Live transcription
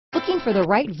Looking for the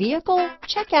right vehicle?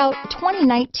 Check out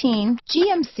 2019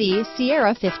 GMC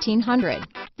Sierra 1500.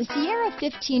 The Sierra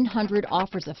 1500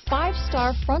 offers a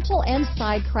 5-star frontal and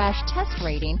side crash test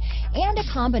rating and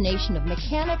a combination of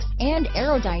mechanics and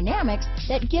aerodynamics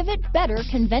that give it better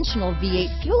conventional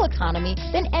V8 fuel economy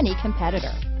than any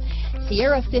competitor.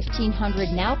 Sierra 1500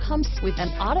 now comes with an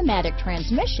automatic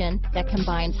transmission that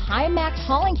combines high max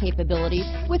hauling capability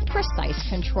with precise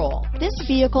control. This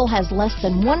vehicle has less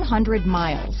than 100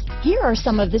 miles. Here are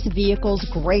some of this vehicle's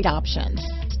great options: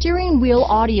 steering wheel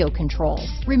audio controls,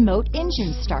 remote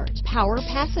engine start, power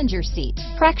passenger seat,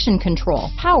 traction control,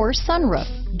 power sunroof,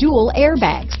 dual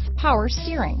airbags, power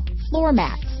steering, floor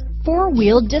mats,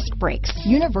 4-wheel disc brakes,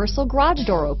 universal garage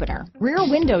door opener, rear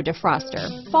window defroster,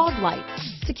 fog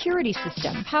lights, security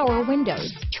system, power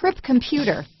windows, trip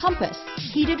computer, compass,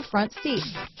 heated front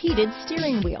seats, heated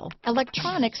steering wheel,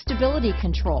 electronic stability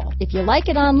control. If you like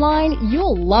it online,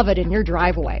 you'll love it in your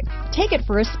driveway. Take it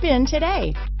for a spin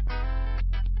today.